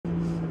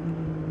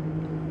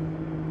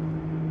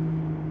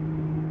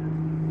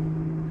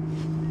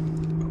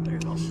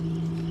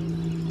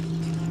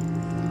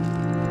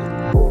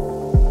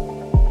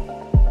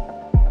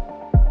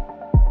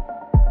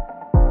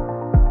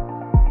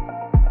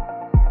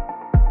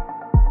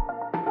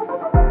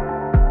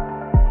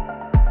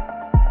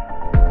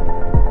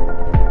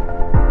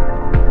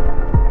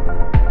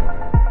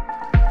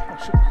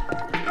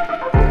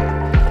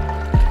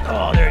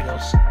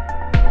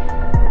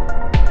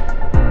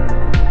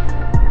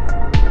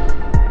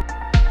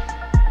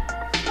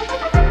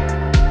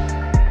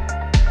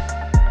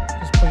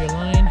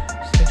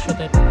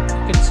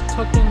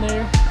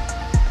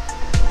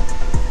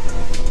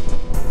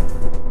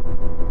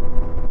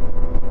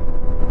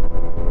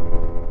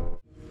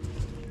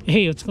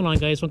Hey, what's going on,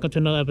 guys? Welcome to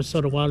another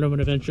episode of Wild Urban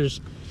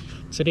Adventures.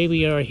 Today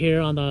we are here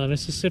on the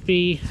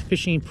Mississippi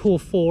fishing pool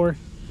 4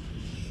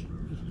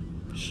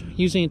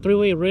 using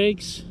 3-way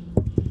rigs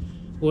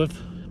with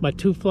my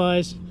 2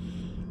 flies.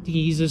 You can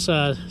use this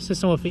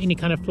system with any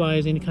kind of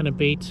flies, any kind of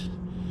bait,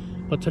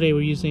 but today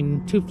we're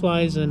using 2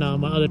 flies and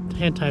my other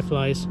hand tie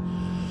flies,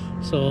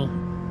 so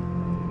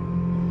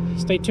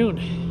stay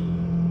tuned.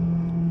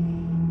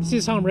 This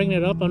is how I'm rigging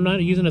it up. I'm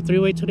not using a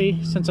 3-way today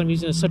since I'm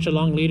using such a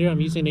long leader. I'm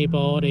using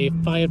about a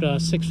 5 to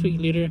 6 feet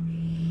leader.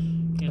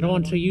 I don't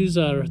want to use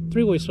a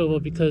 3-way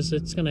swivel because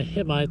it's going to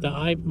hit my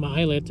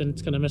eyelet and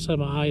it's going to mess up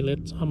my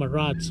eyelet on my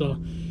rod. So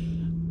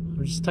I'm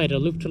just tied a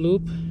loop to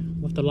loop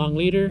with the long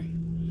leader,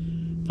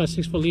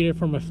 5-6 foot leader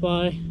for my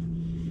fly,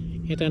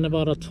 and then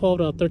about a 12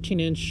 to 13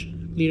 inch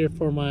leader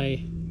for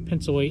my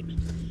pencil weight.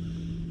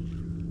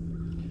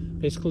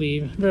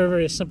 Basically,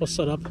 very simple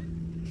setup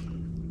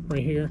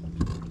right here.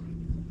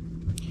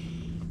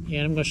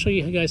 And I'm going to show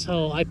you guys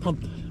how I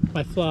pump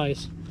my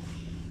flies.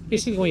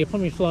 Basically, when you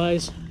pump your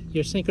flies,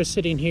 your sinker's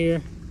sitting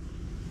here.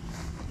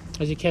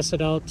 As you cast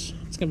it out,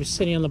 it's going to be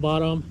sitting on the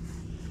bottom,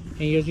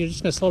 and you're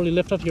just going to slowly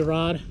lift up your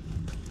rod.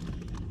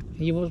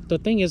 And the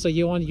thing is that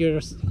you want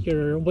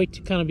your weight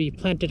to kind of be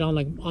planted on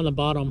the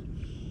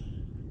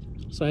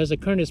bottom. So as the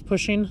current is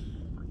pushing,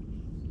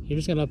 you're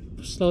just going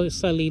to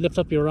slightly lift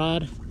up your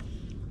rod,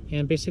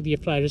 and basically your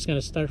fly is just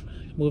going to start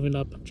moving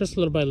up just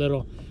little by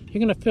little. You're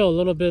going to feel a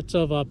little bit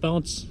of a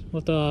bounce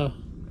with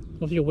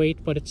your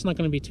weight, but it's not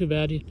going to be too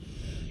bad.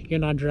 You're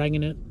not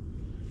dragging it.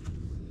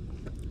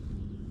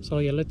 So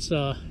yeah, let's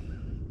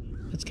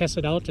cast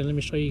it out and let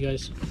me show you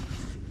guys.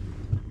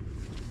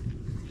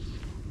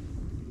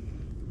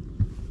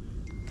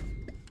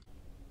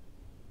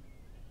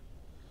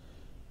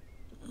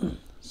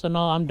 So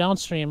now I'm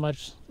downstream. I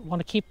just want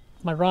to keep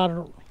my rod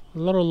a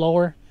little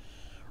lower,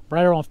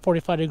 right around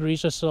 45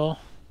 degrees or so.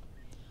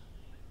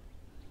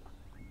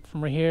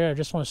 From right here, I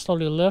just want to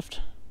slowly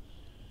lift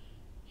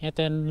and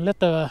then let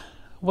the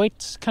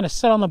weight kind of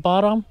sit on the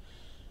bottom,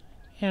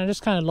 and I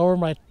just kind of lower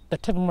the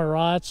tip of my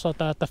rod so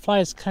that the fly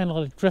is kind of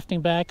like drifting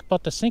back,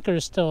 but the sinker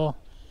is still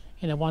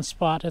in one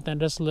spot, and then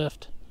just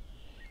lift.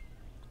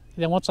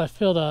 And then once I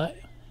feel the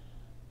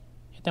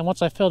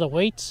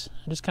weight,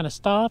 I just kind of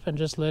stop and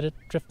just let it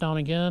drift down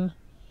again.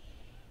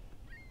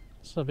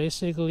 So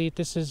basically,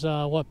 this is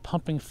what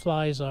pumping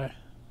flies are.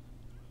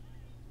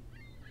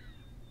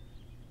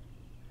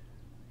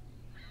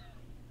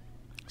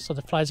 So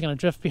the fly is going to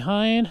drift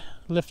behind,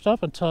 lift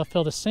up until I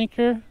feel the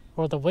sinker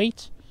or the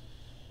weight.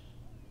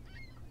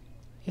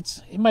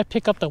 It might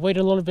pick up the weight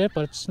a little bit,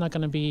 but it's not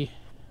going to be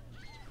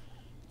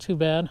too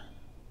bad.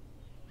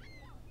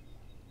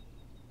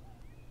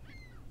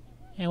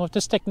 And with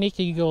this technique,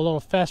 you can go a little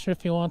faster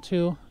if you want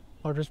to,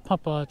 or just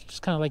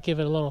just kind of like give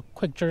it a little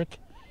quick jerk.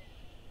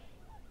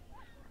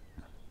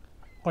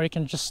 Or you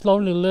can just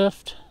slowly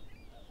lift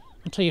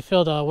until you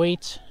feel the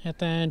weight, and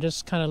then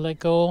just kind of let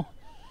go,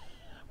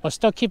 but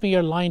still keeping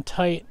your line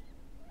tight,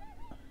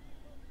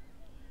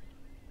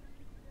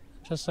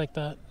 just like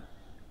that.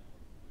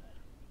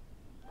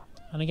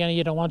 And again,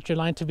 you don't want your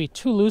line to be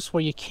too loose where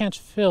you can't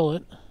feel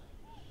it.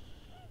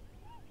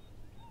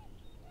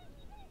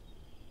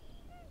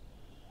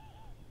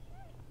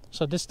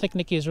 So this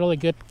technique is really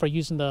good for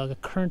using the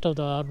current of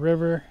the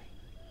river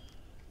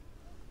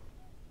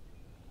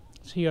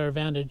to your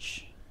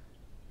advantage.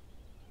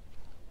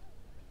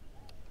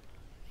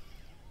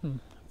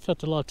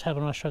 Felt a little tap.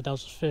 I'm not sure if that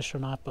was a fish or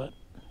not, but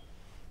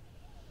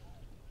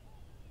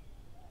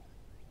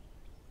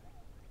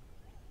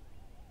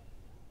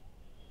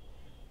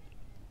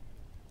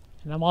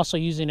and I'm also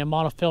using a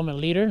monofilament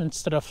leader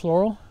instead of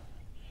fluoro.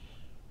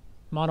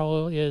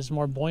 Mono is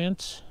more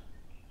buoyant,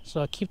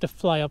 so I keep the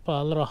fly up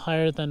a little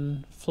higher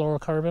than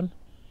fluorocarbon.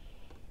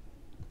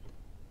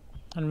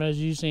 I'm just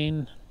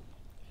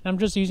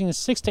using a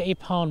 6 to 8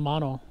 pound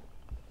mono.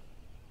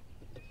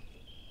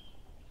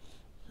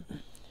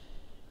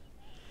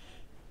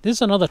 This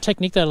is another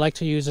technique that I like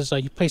to use, is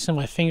you placing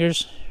my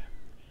fingers,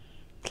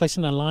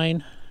 placing a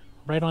line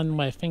right on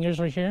my fingers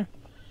right here.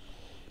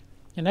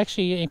 It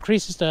actually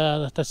increases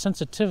the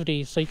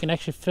sensitivity, so you can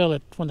actually feel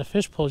it when the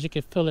fish pulls. You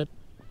can feel it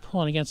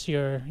pulling against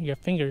your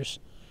fingers.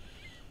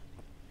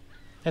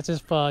 That's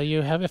if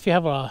you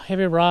have a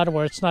heavy rod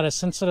where it's not as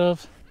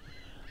sensitive.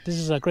 This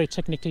is a great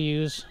technique to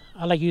use.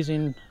 I like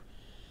using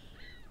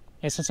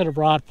a sensitive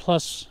rod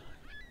plus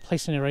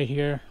placing it right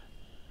here,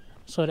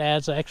 so it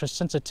adds an extra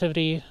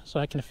sensitivity, so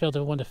I can feel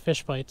when the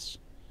fish bites,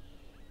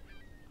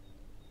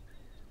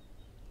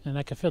 and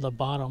I can feel the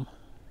bottom.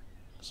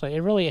 So it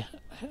really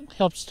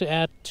helps to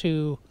add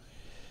to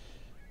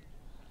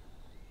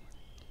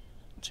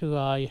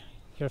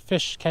your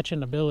fish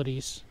catching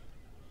abilities.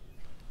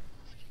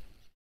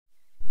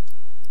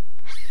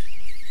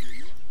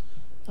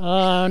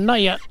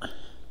 Not yet.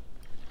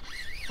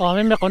 Oh,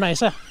 maybe ako na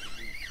isa.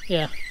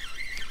 Yeah,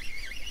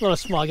 little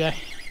small guy.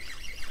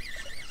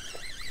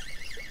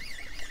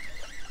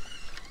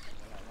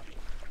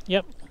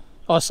 Yep.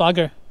 Oh,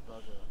 sauger.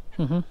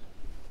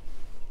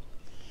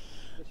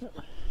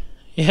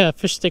 Yeah,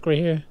 fish stick right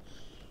here.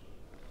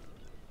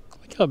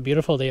 how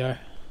beautiful they are.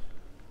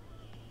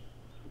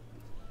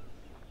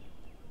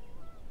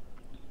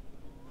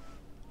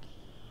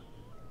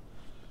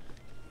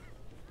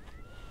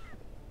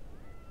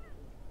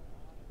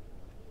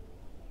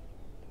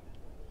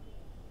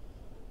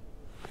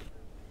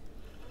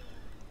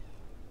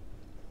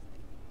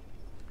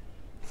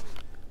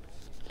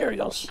 There he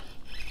goes.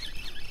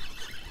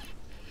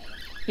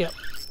 Yep.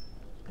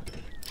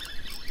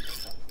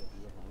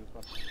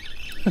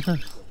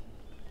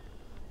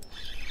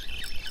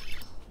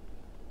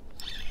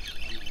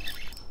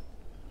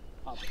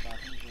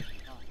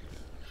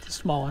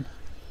 Small one.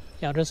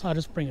 Yeah, I'll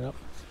just bring it up.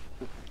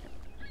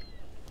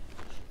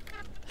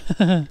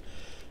 Look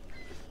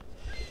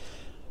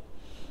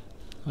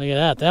at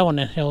that. That one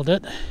held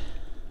it.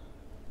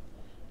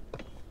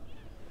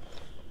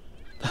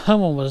 That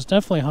one was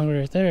definitely hungry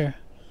right there.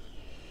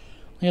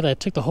 Look at that. It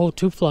took the whole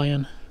tube fly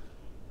in.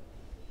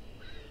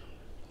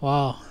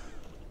 Wow.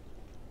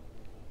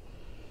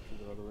 Took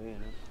it all the way in,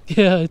 huh?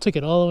 Yeah, it took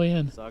it all the way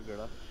in.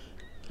 Sagar,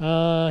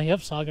 huh?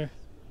 Yep, Sagar.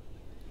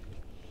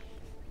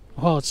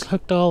 Wow, it's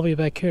hooked all the way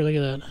back here. Look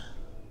at that.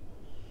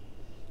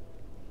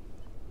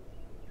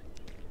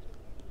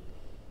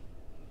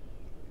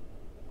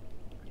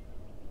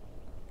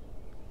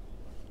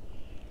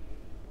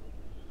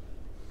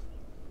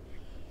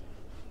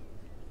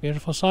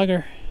 Beautiful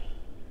Sagar.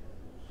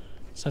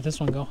 Let's let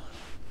this one go.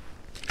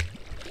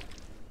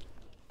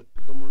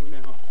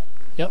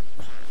 Yep.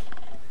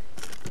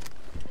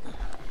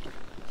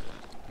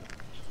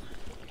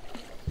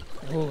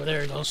 Oh,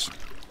 there it goes.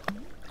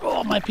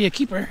 Oh, it might be a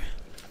keeper.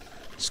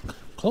 It's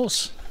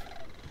close.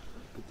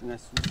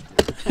 Nice,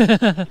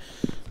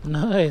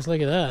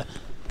 look at that.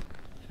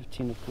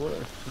 15 and a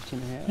quarter, 15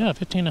 and a half. Yeah,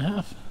 15 and a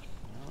half.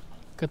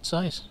 Good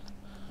size.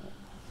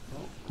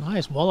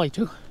 Nice, walleye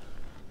too.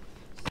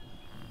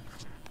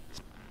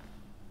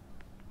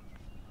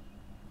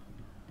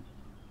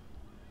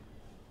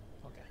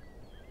 Okay.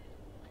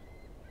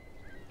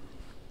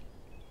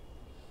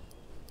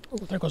 Oh,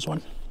 there goes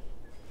one.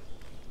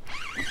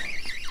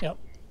 Yep.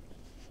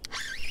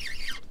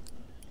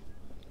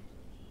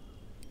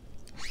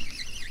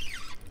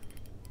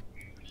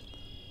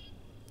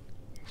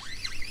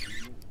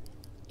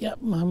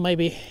 Yep,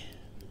 maybe.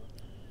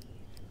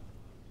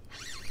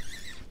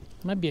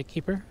 Might be a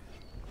keeper.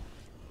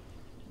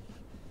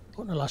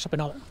 Oh, no, last up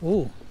and all.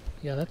 Ooh,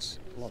 yeah, that's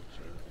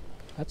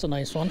a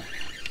nice one.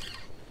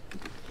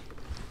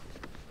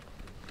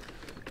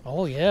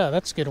 Oh yeah,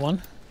 that's a good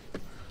one.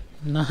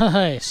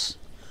 Nice.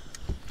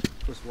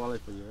 First walleye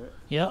for you, right?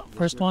 Yeah,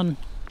 first one.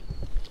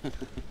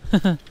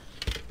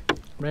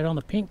 Right on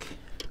the pink.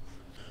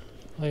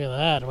 Look at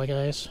that,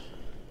 guys.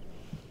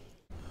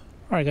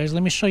 Alright guys,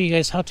 let me show you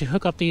guys how to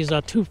hook up these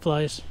tube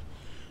flies.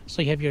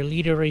 So you have your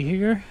leader right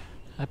here.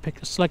 I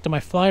selected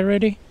my fly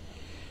already.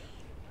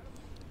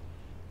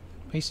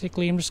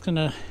 Basically, I'm just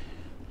gonna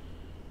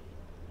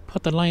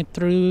put the line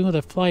through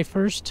the fly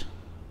first.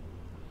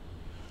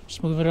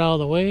 Just move it out of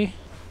the way.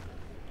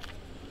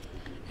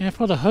 And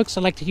for the hooks,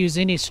 I like to use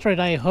any straight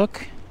eye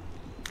hook.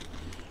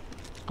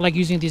 I like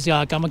using these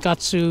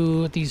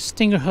Gamakatsu, these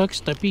stinger hooks,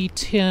 the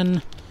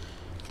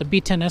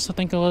B10S I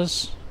think it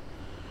was.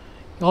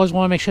 You always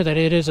want to make sure that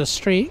it is a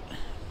straight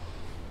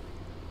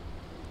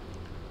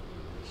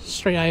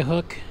eye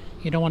hook.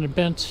 You don't want it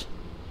bent.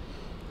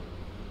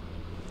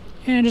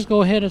 And just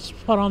go ahead and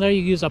put on there.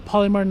 You use a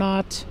polymer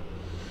knot.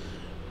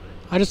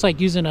 I just like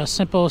using a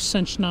simple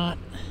cinch knot.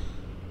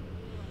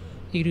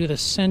 You can do the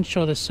cinch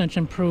or the cinch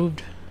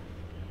improved.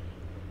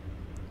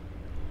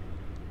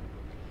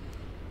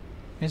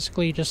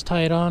 Basically, you just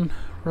tie it on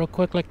real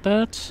quick like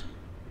that.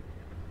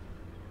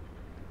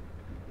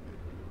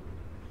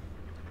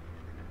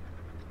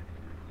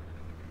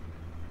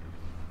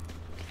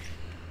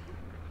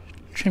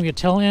 Trim your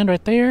tail end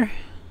right there.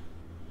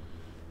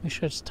 Make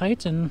sure it's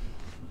tight, and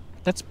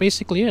that's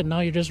basically it. Now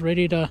you're just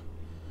ready to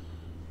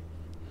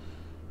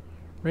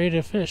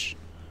fish.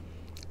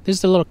 This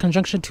is the little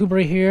conjunction tube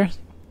right here.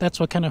 That's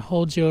what kind of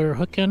holds your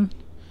hook in.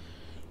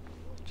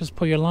 Just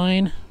pull your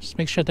line. Just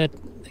make sure that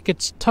it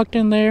gets tucked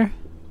in there,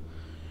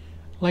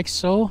 like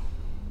so.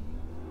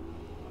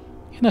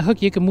 And the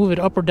hook, you can move it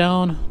up or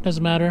down.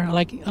 Doesn't matter. I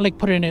like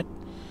putting it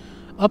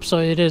up so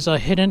it is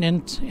hidden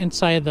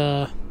inside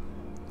the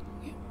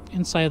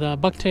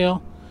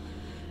bucktail.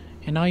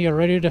 And now you're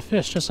ready to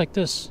fish, just like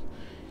this.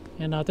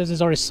 And this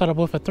is already set up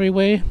with a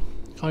 3-way.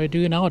 All you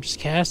do now is just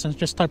cast and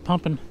just start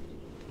pumping.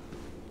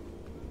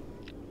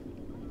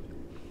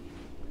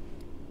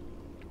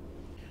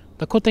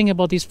 The cool thing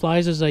about these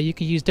flies is that you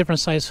can use different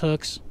size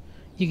hooks.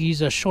 You can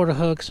use shorter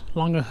hooks,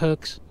 longer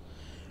hooks.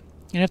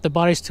 And if the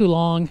body's too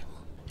long,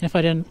 if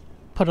I didn't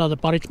put all the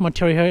body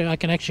material here, I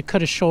can actually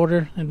cut it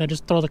shorter and then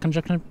just throw the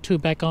conjunction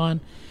tube back on.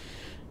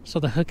 So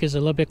the hook is a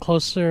little bit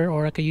closer,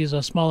 or I could use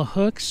smaller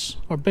hooks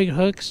or big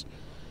hooks.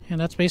 And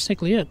that's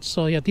basically it.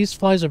 So yeah, these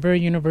flies are very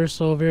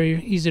universal,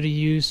 very easy to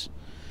use.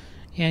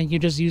 And you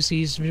just use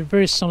these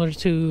very similar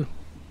to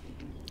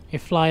a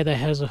fly that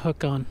has a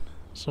hook on.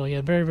 So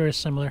yeah, very, very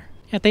similar.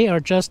 And they are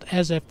just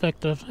as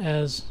effective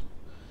as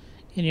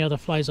any other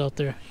flies out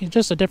there. It's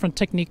just a different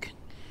technique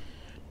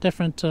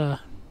different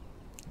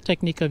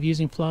technique of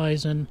using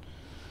flies, and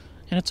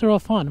it's real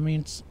fun. I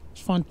mean, it's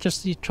fun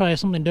just to try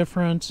something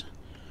different.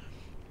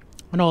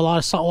 I know a lot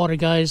of saltwater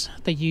guys,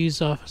 they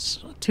use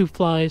tube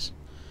flies.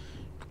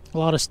 A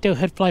lot of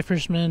steelhead fly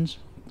fishermen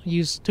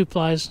use tube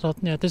flies. So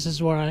yeah, this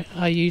is where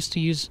I used to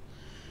use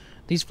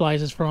these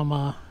flies, is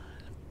from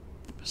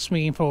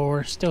swinging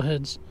for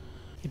steelheads.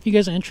 If you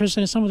guys are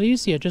interested in some of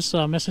these, yeah, just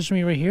message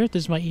me right here.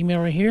 This is my email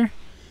right here.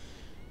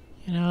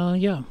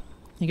 And yeah,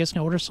 you guys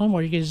can order some,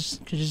 or you guys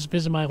can just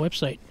visit my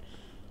website.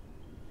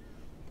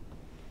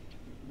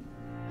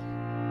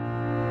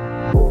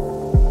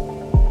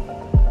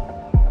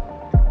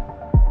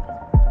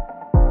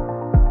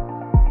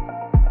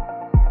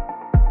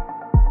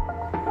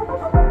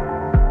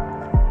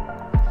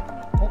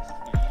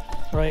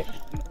 Right.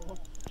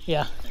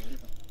 Yeah.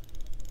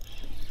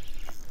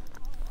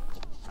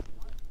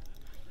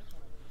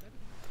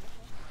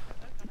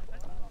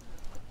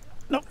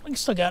 Nope, I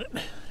still got it.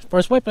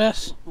 First white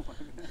bass.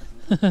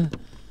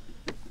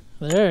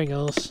 There he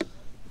goes.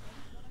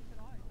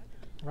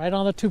 Right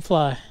on the tube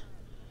fly.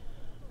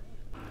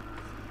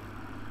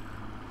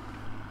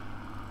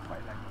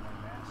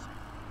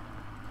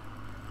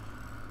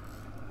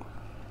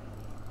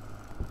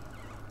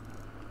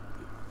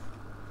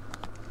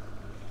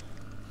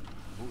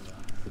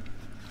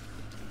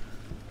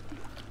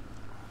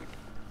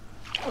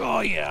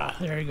 Oh yeah,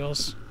 there he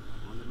goes.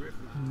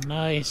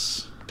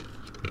 Nice.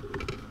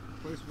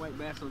 First white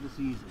bass of the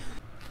season.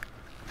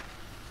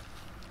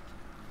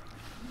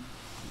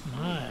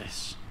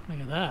 Nice. Look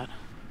at that.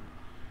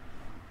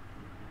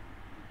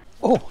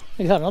 Oh,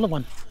 you got another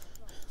one.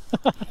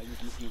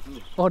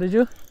 Oh, did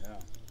you? Yeah.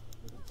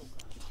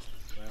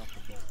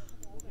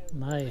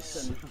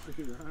 Nice.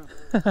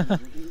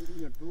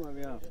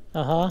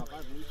 Uh-huh.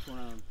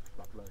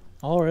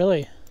 Oh,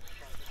 really?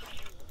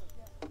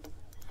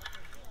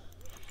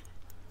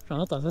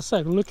 That's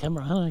like look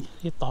camera, huh?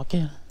 You're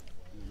talking.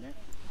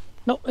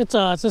 No, it's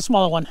a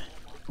smaller one.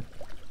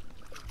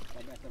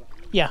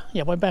 Yeah,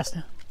 white bass.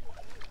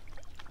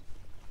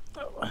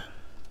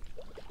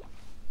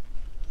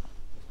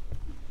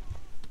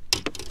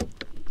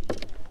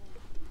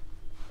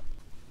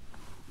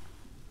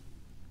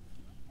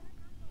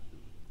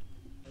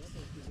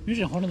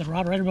 Usually holding the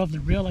rod right above the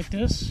reel like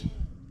this.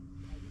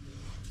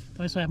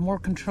 So I have more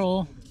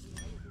control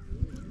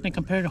than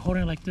compared to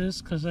holding it like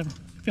this, because if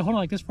you're holding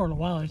it like this for a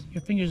while,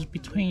 your fingers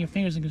between your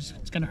fingers,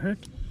 it's gonna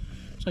hurt.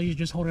 So you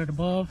just hold it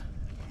above,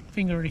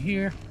 finger right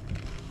here.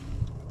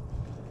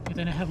 And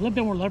then I have a little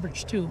bit more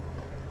leverage too.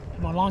 I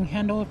have a long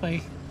handle. If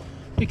I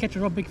catch a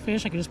real big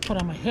fish, I can just put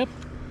it on my hip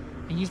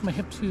and use my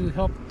hip to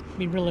help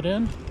me reel it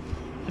in.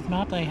 If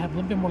not, I have a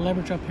little bit more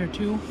leverage up here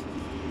too,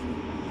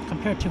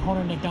 compared to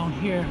holding it down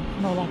here. I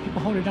know a lot of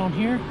people hold it down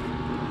here.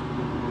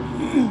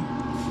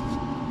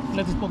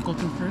 Let this boat go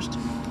through first.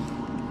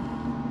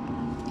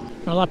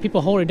 A lot of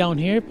people hold it down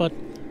here, but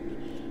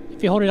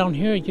if you hold it down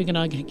here, you're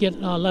gonna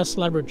get less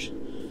leverage.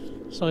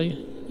 So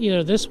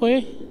either this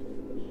way,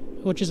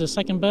 which is the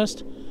second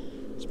best,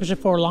 especially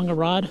for a longer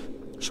rod.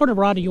 Shorter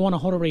rod, you want to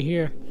hold it right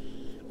here,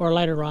 or a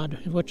lighter rod,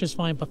 which is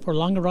fine. But for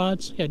longer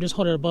rods, yeah, just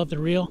hold it above the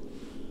reel,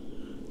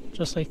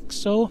 just like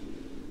so,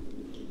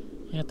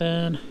 and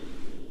then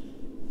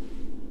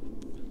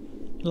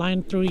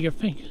line through your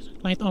fingers,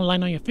 line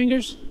on your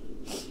fingers,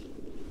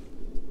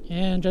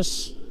 and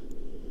just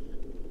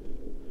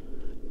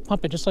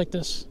pump it just like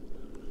this.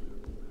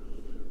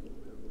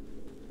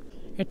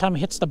 Every time it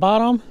hits the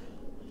bottom,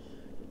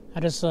 I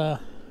just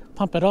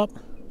pump it up,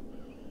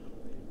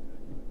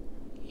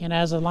 and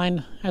as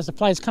the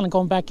fly is kind of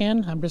going back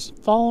in, I'm just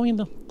following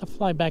the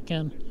fly back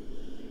in,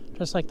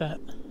 just like that.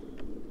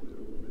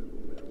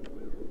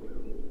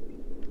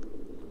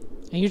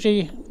 And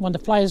usually when the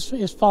fly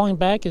is falling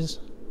back is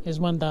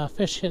when the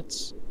fish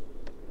hits.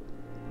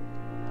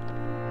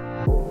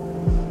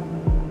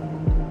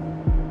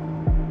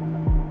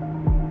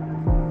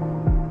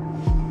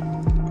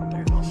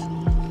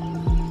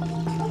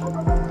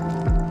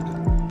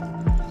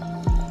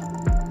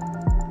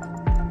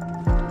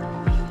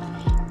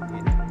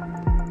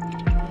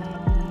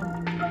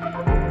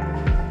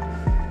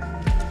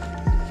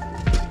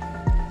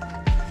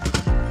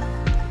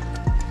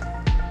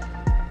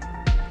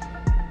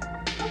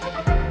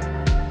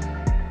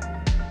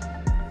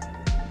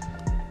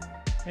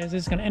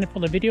 This is going to end it for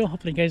the video.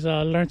 Hopefully you guys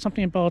learned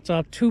something about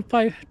tube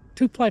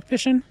fly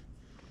fishing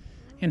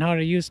and how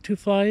to use tube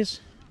flies.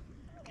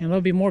 And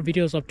there'll be more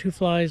videos of tube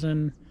flies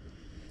and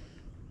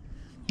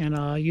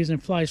using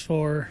flies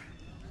for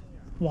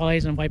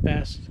walleyes and white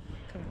bass.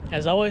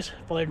 As always,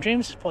 follow your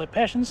dreams, follow your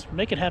passions,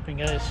 make it happen,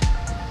 guys.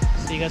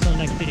 See you guys in the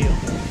next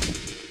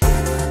video.